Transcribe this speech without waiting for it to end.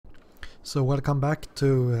So welcome back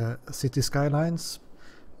to Cities Skylines.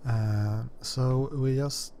 So we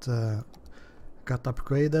just got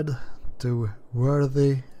upgraded to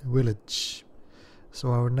Worthy Village.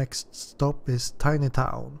 So our next stop is Tiny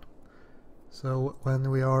Town. So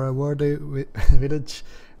when we are a Worthy Village,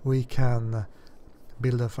 we can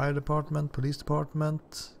build a fire department, police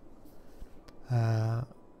department,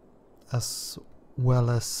 as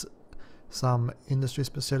well as some industry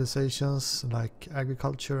specializations like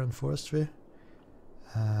agriculture and forestry,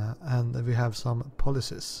 and we have some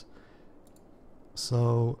policies.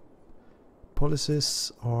 So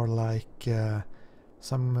policies are like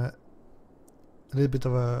some a little bit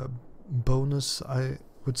of a bonus, I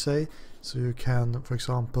would say. So you can, for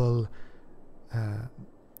example,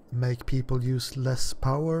 make people use less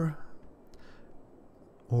power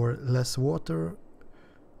or less water,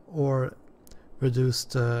 or reduce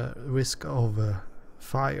the risk of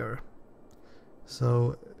fire.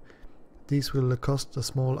 So these will cost a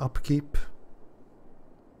small upkeep,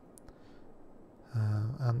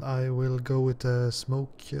 and I will go with the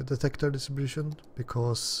smoke detector distribution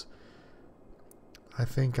because I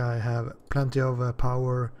think I have plenty of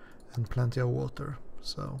power and plenty of water,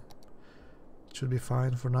 so it should be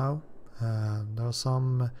fine for now. There are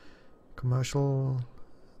some commercial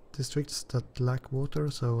districts that lack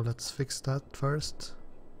water, so let's fix that first.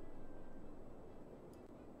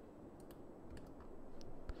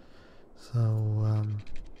 So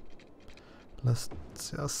let's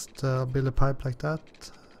just build a pipe like that,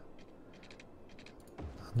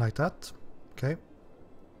 and like that. Okay.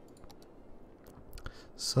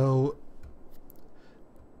 So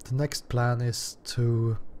the next plan is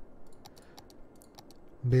to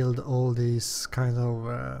build all these kind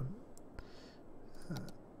of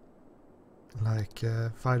like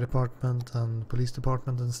fire department and police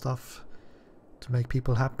department and stuff to make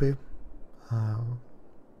people happy,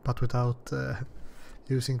 but without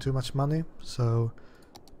using too much money. So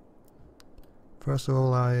first of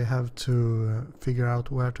all I have to figure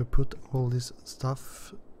out where to put all this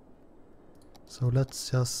stuff. So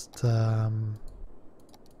let's just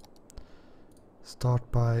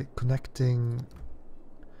start by connecting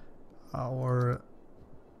our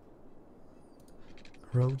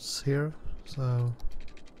roads here. So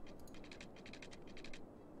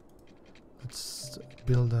let's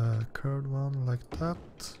build a curved one like that.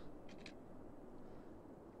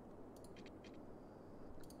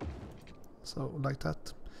 So like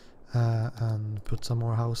that, and put some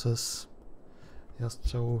more houses just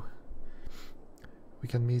so we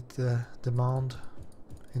can meet the demand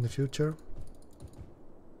in the future.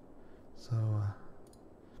 So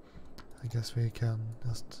I guess we can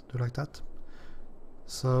just do like that.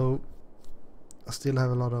 So I still have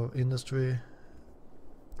a lot of industry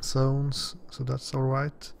zones, so that's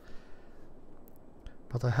alright.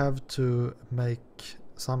 But I have to make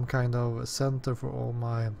some kind of center for all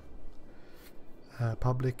my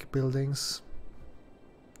public buildings.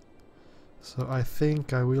 So I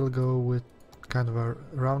think I will go with kind of a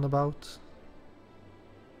roundabout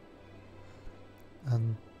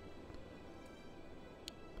and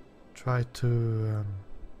try to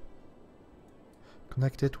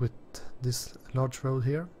connect it with this large road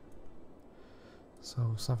here.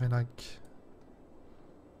 So something like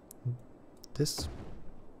this.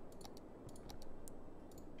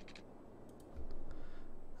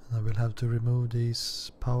 And I will have to remove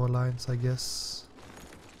these power lines, I guess.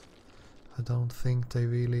 I don't think they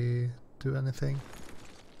really do anything.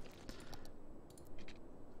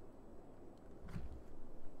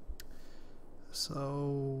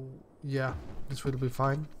 So yeah, this will be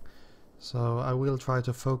fine. So I will try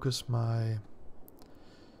to focus my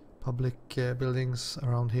public buildings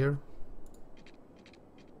around here.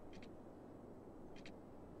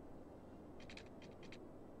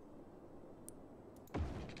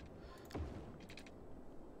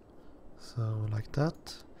 So like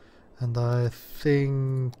that. And I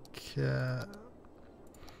think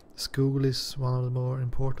school is one of the more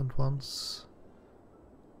important ones.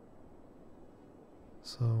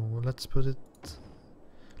 So let's put it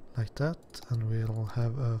like that, and we'll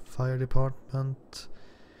have a fire department.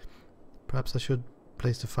 Perhaps I should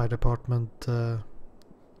place the fire department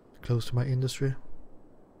close to my industry.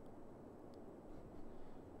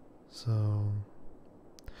 So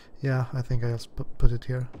yeah, I think I just put it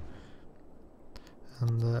here.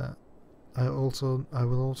 And I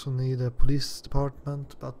will also need a police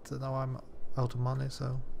department, but now I'm out of money,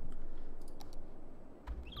 so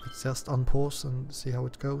let's just unpause and see how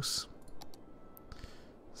it goes.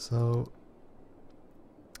 So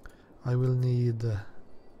I will need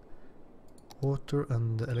water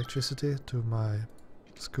and electricity to my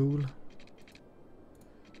school.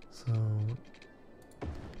 So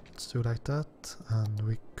let's do like that, and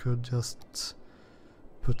we could just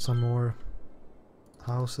put some more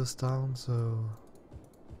houses down, so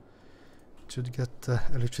it should get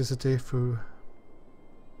electricity through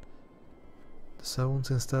the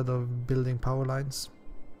zones instead of building power lines.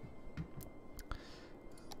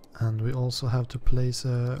 And we also have to place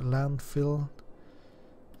a landfill.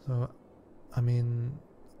 So I mean,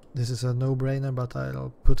 this is a no-brainer, but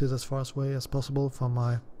I'll put it as far away as possible from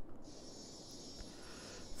my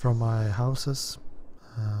houses.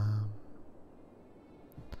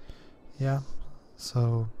 Yeah,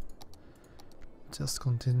 so just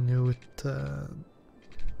continue with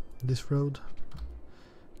this road.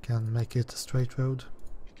 Can make it a straight road.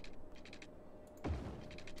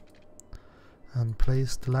 And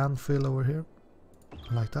place the landfill over here,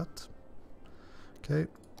 like that. Okay.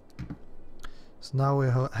 So now we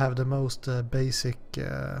have the most basic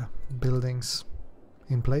buildings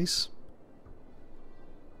in place.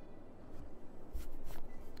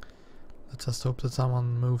 Let's just hope that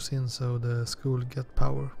someone moves in so the school get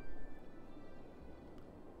power.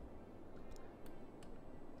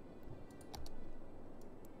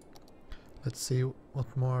 Let's see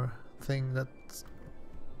what more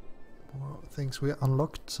things we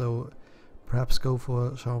unlocked. So perhaps go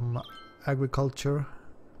for some agriculture,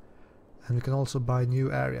 and we can also buy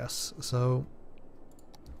new areas. So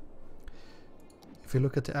if you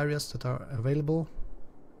look at the areas that are available,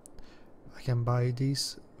 I can buy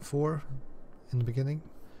these 4 in the beginning,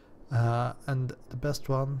 and the best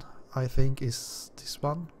one I think is this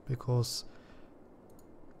one, because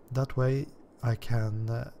that way I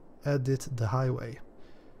can edit the highway.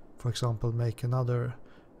 For example, make another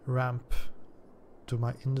ramp to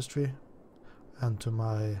my industry and to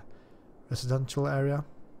my residential area,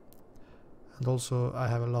 and also I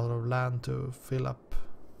have a lot of land to fill up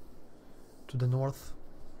to the north,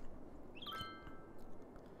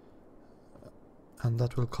 and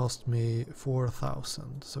that will cost me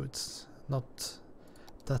 4,000, so it's not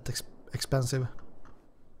that expensive.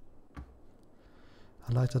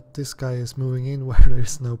 I like that this guy is moving in where there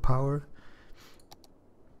is no power.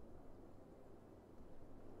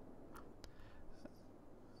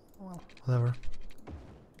 Well, whatever.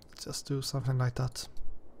 Let's just do something like that.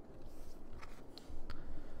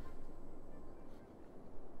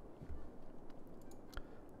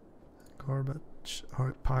 Garbage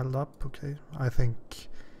are piled up, okay. I think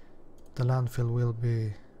the landfill will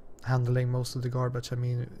be handling most of the garbage. I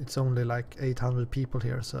mean, it's only like 800 people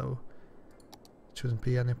here, so it shouldn't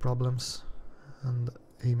be any problems. And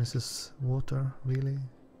he misses water, really?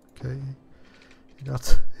 Okay. He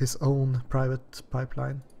got his own private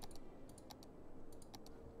pipeline.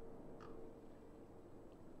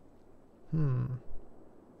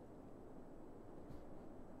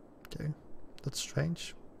 Okay, that's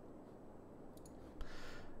strange.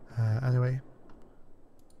 Anyway.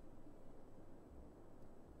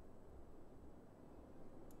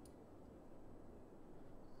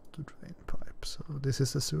 To drain pipe. So this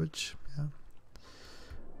is the sewage, yeah.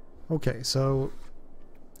 Okay, so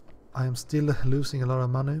I am still losing a lot of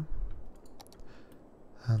money,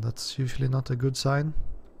 and that's usually not a good sign.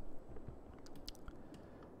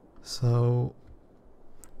 So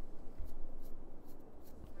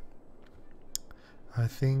I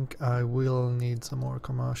think I will need some more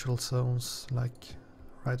commercial zones, like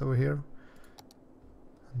right over here,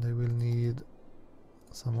 and they will need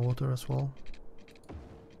some water as well.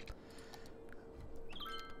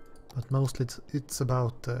 But mostly it's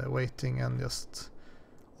about waiting, and just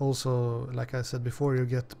also, like I said before, you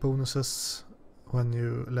get bonuses when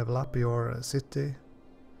you level up your city.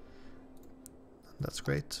 That's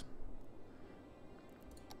great.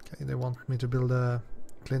 Okay, they want me to build a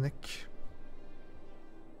clinic.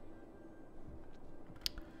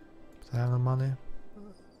 I have no money,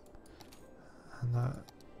 and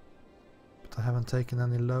but I haven't taken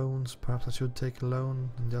any loans. Perhaps I should take a loan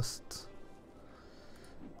and just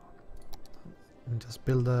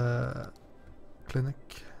build a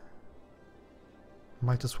clinic.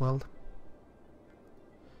 Might as well,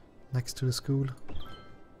 next to the school.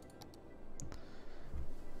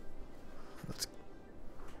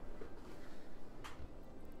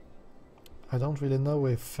 I don't really know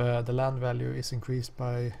if the land value is increased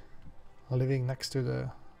by living next to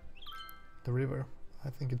the river. I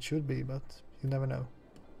think it should be, but you never know.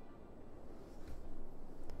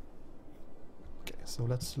 Okay, so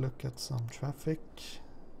let's look at some traffic.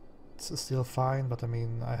 It's still fine, but I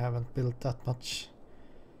mean, I haven't built that much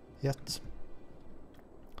yet.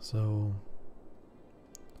 So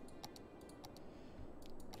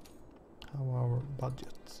how our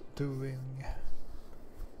budget doing?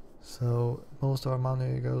 So most of our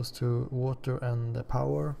money goes to water and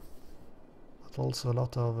power, but also a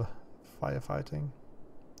lot of firefighting.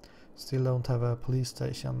 Still don't have a police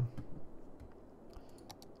station.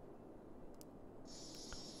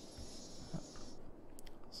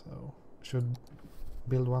 So should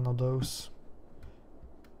build one of those.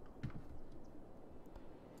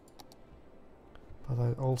 But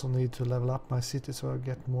I also need to level up my city so I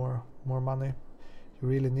get more money. You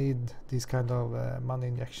really need these kind of money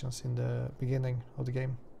injections in the beginning of the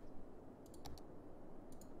game.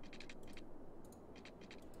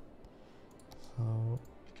 So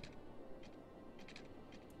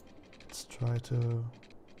let's try to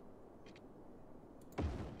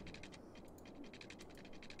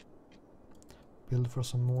build for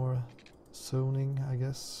some more zoning, I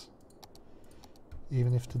guess,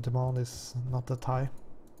 even if the demand is not that high.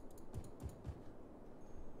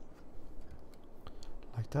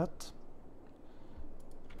 Like that.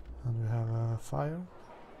 And we have a fire.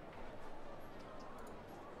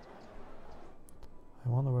 I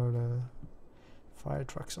wonder where the fire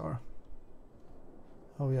trucks are.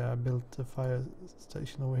 Oh yeah, I built a fire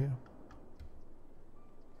station over here.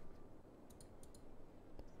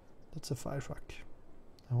 That's a fire truck.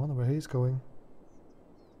 I wonder where he's going.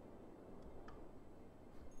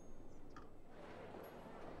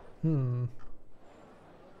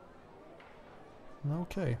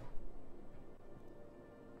 Okay.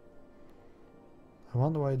 I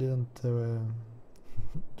wonder why I didn't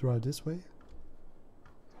drive this way.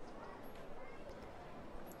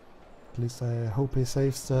 At least I hope he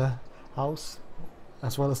saves the house,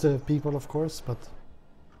 as well as the people, of course, but...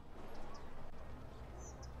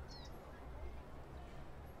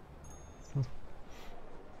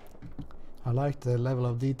 I like the level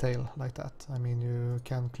of detail like that. I mean, you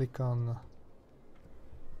can click on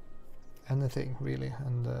anything really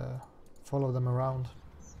and follow them around.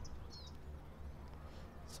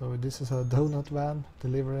 So this is a donut van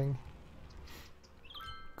delivering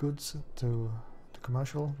goods to the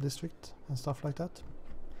commercial district and stuff like that.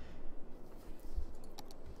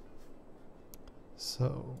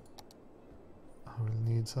 So I will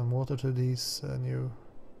need some water to these new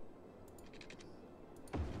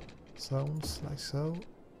zones, like so.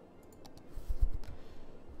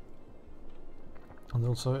 And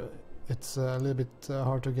also it's a little bit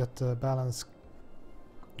hard to get the balance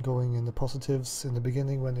going in the positives in the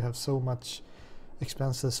beginning when you have so much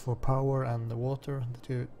expenses for power and the water that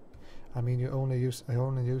you're only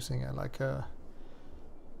using like a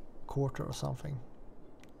quarter or something,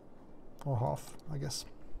 or half, I guess.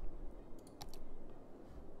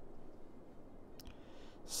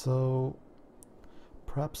 So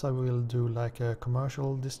perhaps I will do like a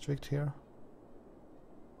commercial district here.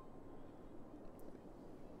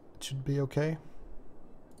 It should be okay.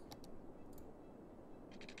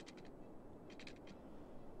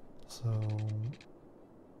 So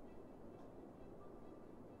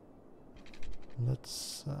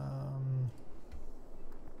let's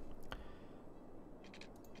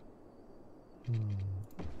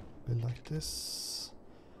build like this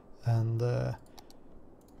and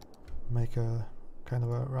make a kind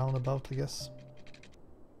of a roundabout, I guess.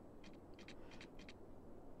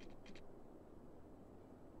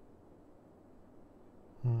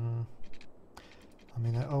 I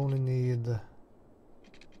mean, I only need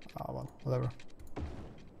well, whatever.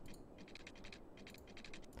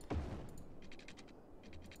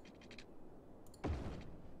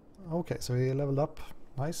 Okay, so we leveled up.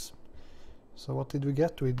 Nice. So what did we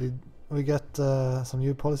get? We get some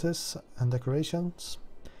new policies and decorations,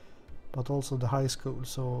 but also the high school.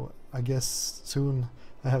 So I guess soon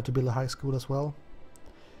I have to build a high school as well.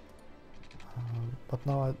 But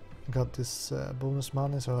now I got this bonus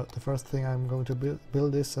money, so the first thing I'm going to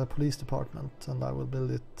build is a police department, and I will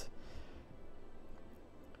build it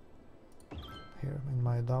here in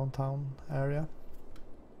my downtown area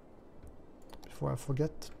before I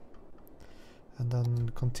forget, and then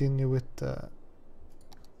continue with the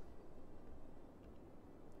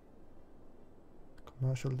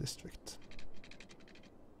commercial district.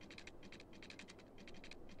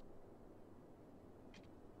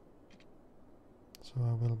 So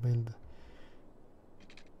I will build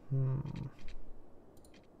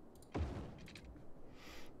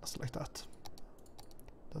just like that.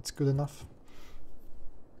 That's good enough.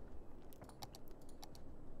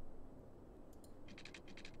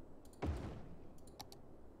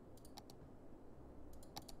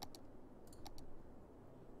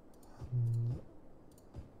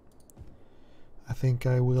 I think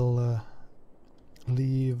I will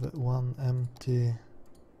leave one empty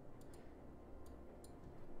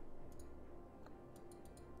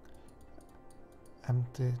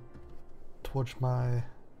towards my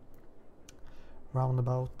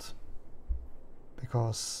roundabout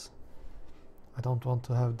because I don't want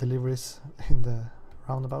to have deliveries in the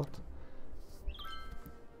roundabout.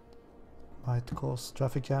 Might cause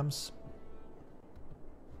traffic jams.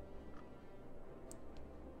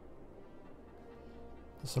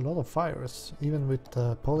 There's a lot of fires, even with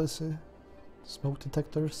policy, smoke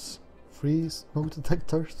detectors, free smoke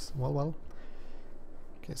detectors. Well.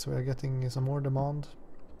 Okay, so we are getting some more demand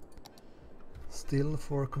still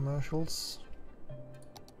for commercials.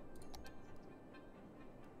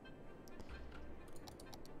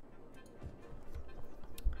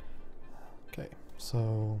 Okay,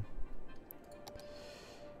 so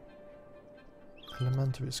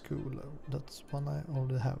elementary school, that's one I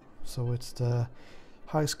already have. So it's the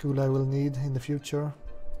high school I will need in the future.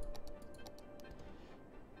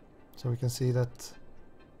 So we can see that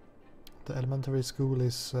the elementary school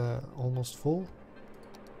is almost full,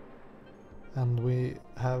 and we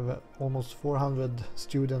have almost 400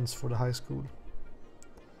 students for the high school.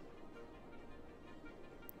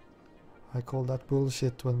 I call that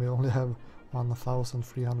bullshit when we only have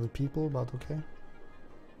 1,300 people, but okay.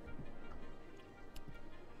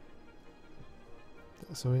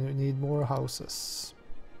 So we need more houses,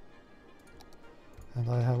 and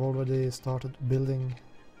I have already started building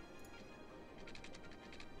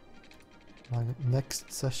my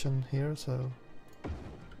next session here, so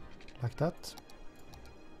like that.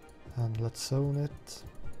 And let's zone it.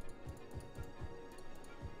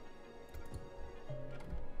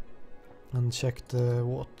 And check the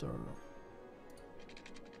water.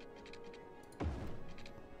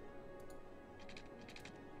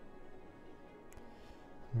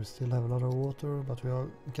 We still have a lot of water, but we are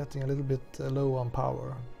getting a little bit low on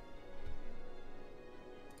power.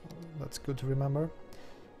 That's good to remember.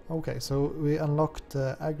 Okay, so we unlocked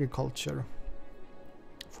agriculture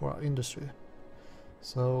for our industry.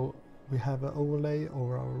 So we have an overlay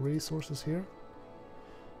over our resources here.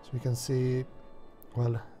 So we can see,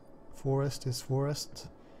 well, forest is forest.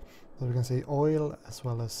 So we can see oil as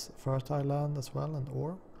well as fertile land as well, and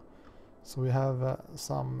ore. So we have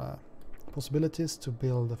some possibilities to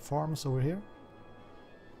build farms over here.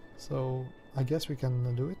 So I guess we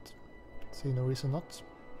can do it. See no reason not.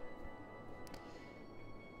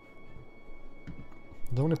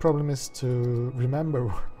 The only problem is to remember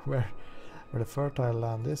where the fertile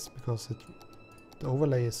land is, because the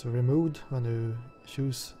overlay is removed when you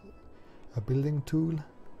choose a building tool.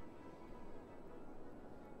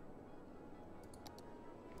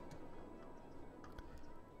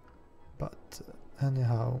 But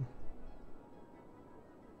anyhow,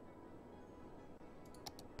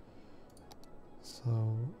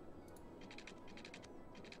 so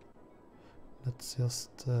let's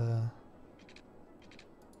just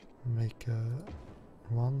make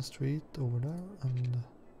one street over there and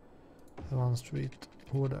one street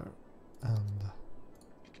over there, and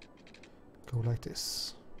go like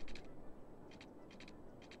this.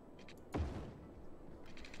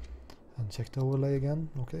 And check the overlay again.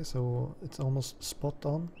 Okay, so it's almost spot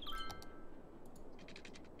on.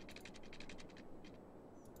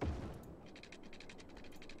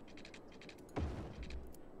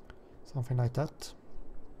 Something like that.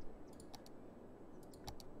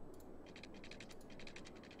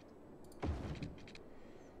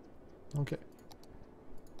 Okay.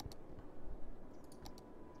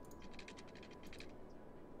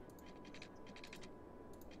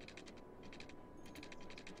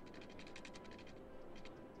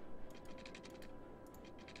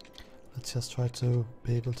 Let's just try to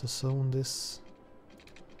be able to zone this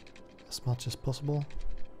as much as possible.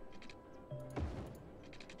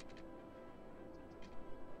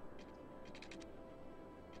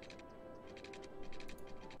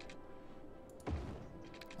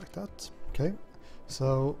 Like that. Okay,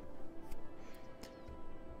 so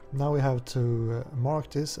now we have to mark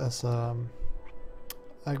this as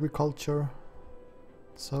agriculture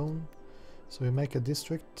zone. So we make a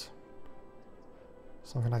district,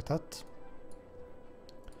 something like that,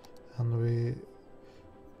 and we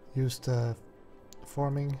use the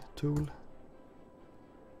farming tool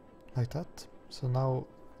like that. So now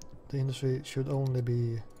the industry should only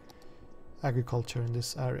be agriculture in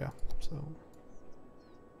this area. So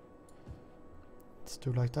let's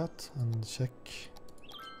do like that and check,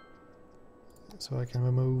 so I can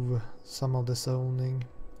remove some of the zoning.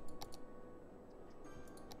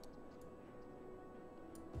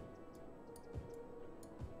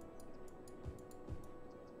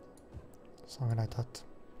 Something like that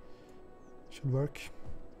should work.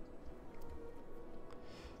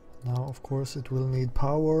 Now of course it will need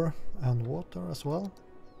power and water as well.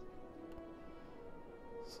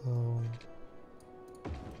 So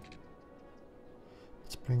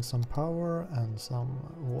bring some power and some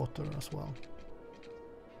water as well.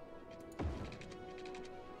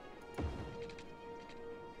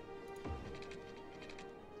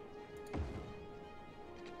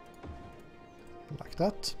 Like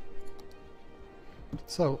that.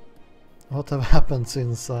 So, what have happened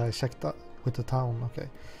since I checked that with the town? Okay.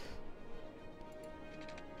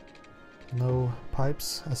 No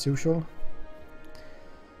pipes as usual.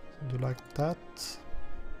 Do like that.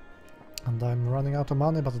 And I'm running out of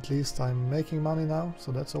money, but at least I'm making money now,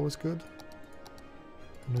 so that's always good.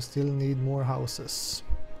 And we still need more houses.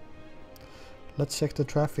 Let's check the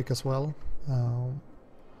traffic as well.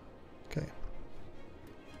 Okay.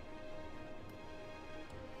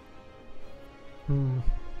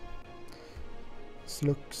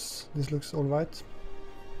 This looks all right.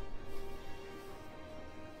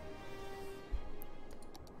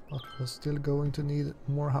 But we're still going to need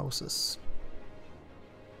more houses.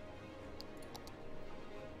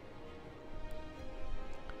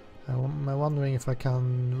 I'm wondering if I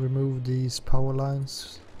can remove these power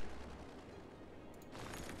lines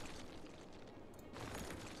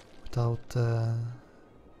without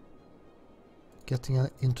getting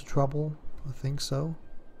into trouble. I think so.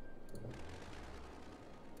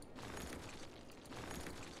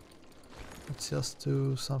 Let's just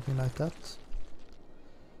do something like that.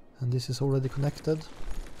 And this is already connected.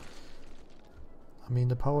 I mean,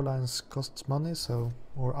 the power lines cost money, so,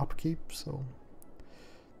 or upkeep, so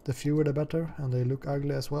the fewer the better, and they look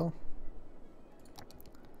ugly as well.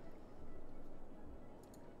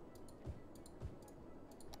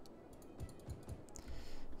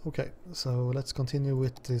 Okay, so let's continue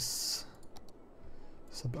with this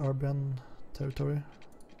suburban territory.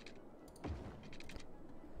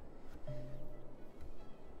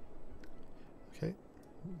 Okay,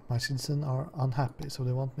 my citizens are unhappy, so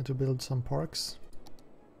they want me to build some parks.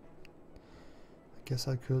 I guess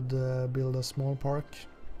I could build a small park.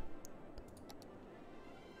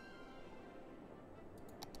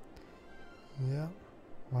 Yeah,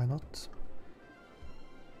 why not?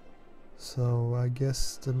 So I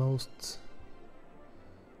guess the most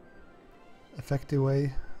effective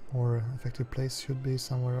way or effective place should be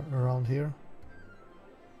somewhere around here.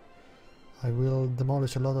 I will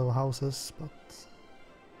demolish a lot of houses, but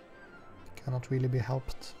cannot really be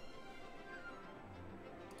helped.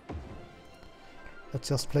 Let's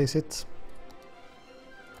just place it.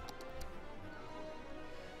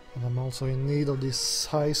 And I'm also in need of this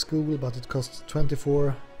high school, but it costs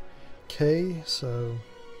 24k, so...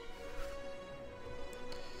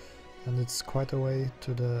 And it's quite a way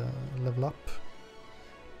to the level up.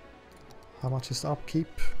 How much is the upkeep?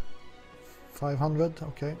 500,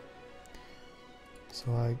 okay.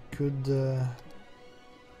 So I could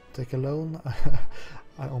take a loan.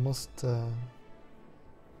 I almost... but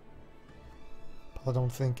I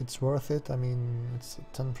don't think it's worth it. I mean, it's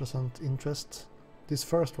 10% interest. This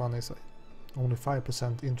first one is only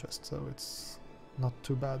 5% interest, so it's not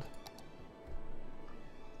too bad.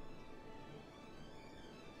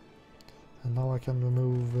 And now I can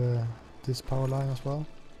remove this power line as well.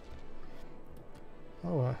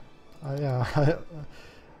 Oh, yeah, I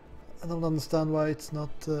don't understand why it's not...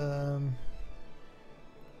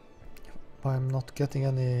 why I'm not getting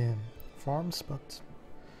any farms, but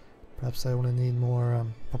perhaps I only need more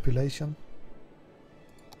population.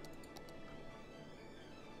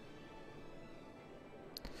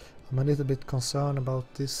 I'm a little bit concerned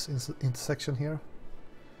about this intersection here,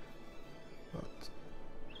 but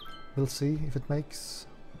we'll see if it makes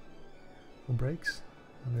or breaks.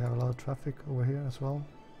 And we have a lot of traffic over here as well.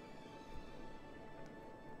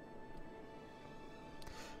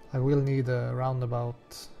 I will need a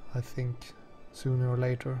roundabout, I think, sooner or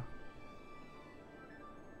later.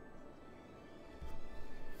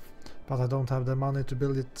 But I don't have the money to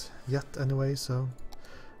build it yet anyway, so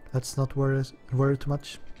let's not worry too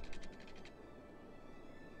much.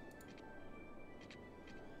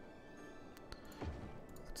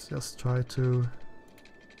 Let's just try to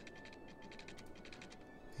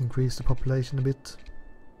increase the population a bit.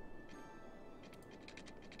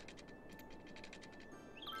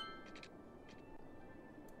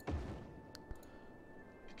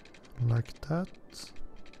 Like that.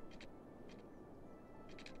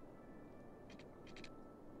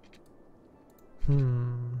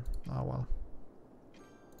 Oh well.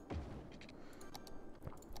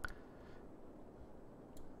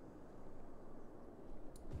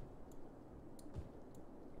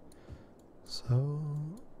 So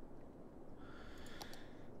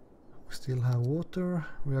we still have water.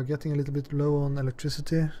 We are getting a little bit low on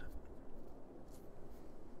electricity.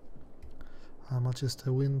 How much is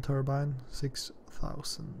the wind turbine?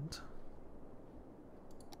 6,000.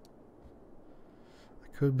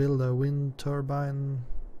 could build a wind turbine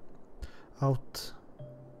out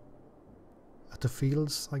at the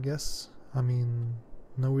fields, I guess. I mean,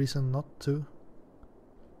 no reason not to.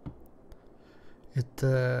 It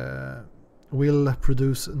will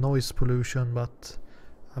produce noise pollution, but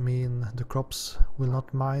I mean the crops will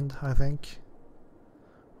not mind, I think,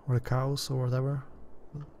 or the cows or whatever.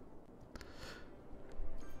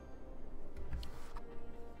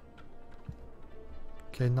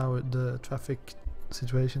 Okay, now the traffic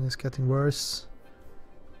situation is getting worse,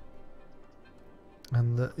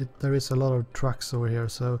 and there is a lot of trucks over here,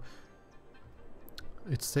 so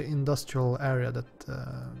it's the industrial area that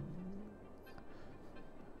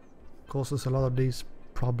causes a lot of these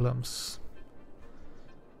problems.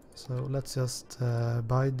 So let's just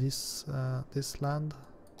buy this land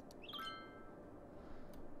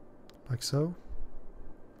like so,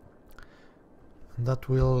 and that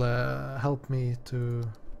will help me to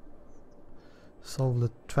solve the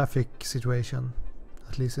traffic situation,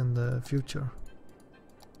 at least in the future.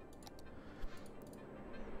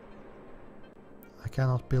 I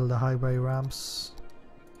cannot build the highway ramps.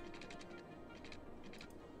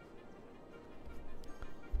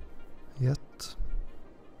 Yet.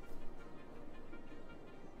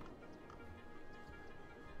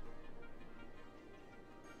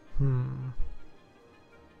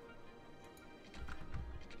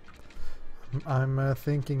 I'm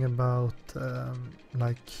thinking about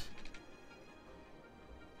like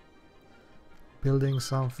building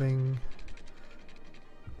something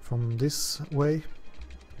from this way,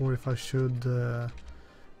 or if I should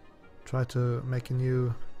try to make a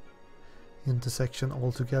new intersection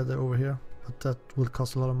altogether over here, but that will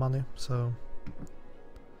cost a lot of money, so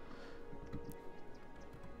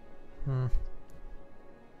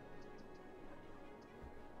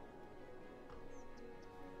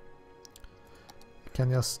can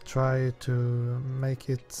just try to make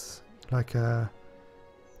it like a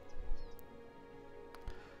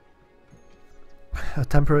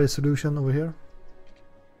temporary solution over here.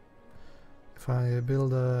 If I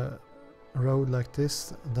build a road like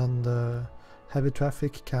this, then the heavy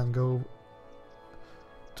traffic can go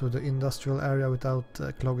to the industrial area without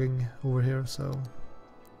clogging over here. So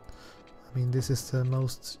I mean, this is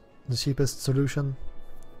the cheapest solution.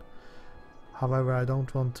 However, I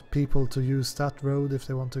don't want people to use that road if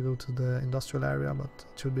they want to go to the industrial area, but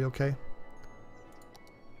it should be okay.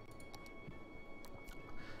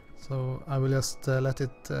 So I will just let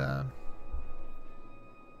it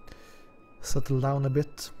settle down a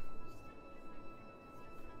bit,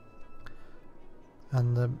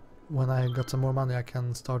 and when I got some more money I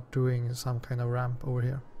can start doing some kind of ramp over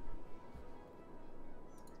here.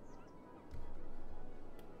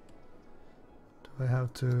 Do I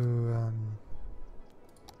have to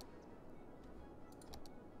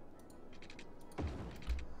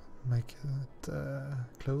make it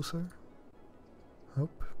closer?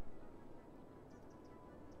 Nope.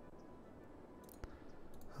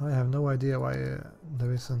 I have no idea why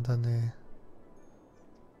there isn't any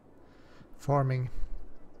farming.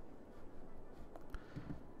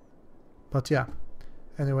 But yeah,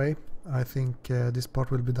 anyway, I think this part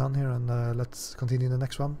will be done here, and let's continue the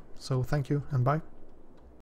next one. So thank you and bye.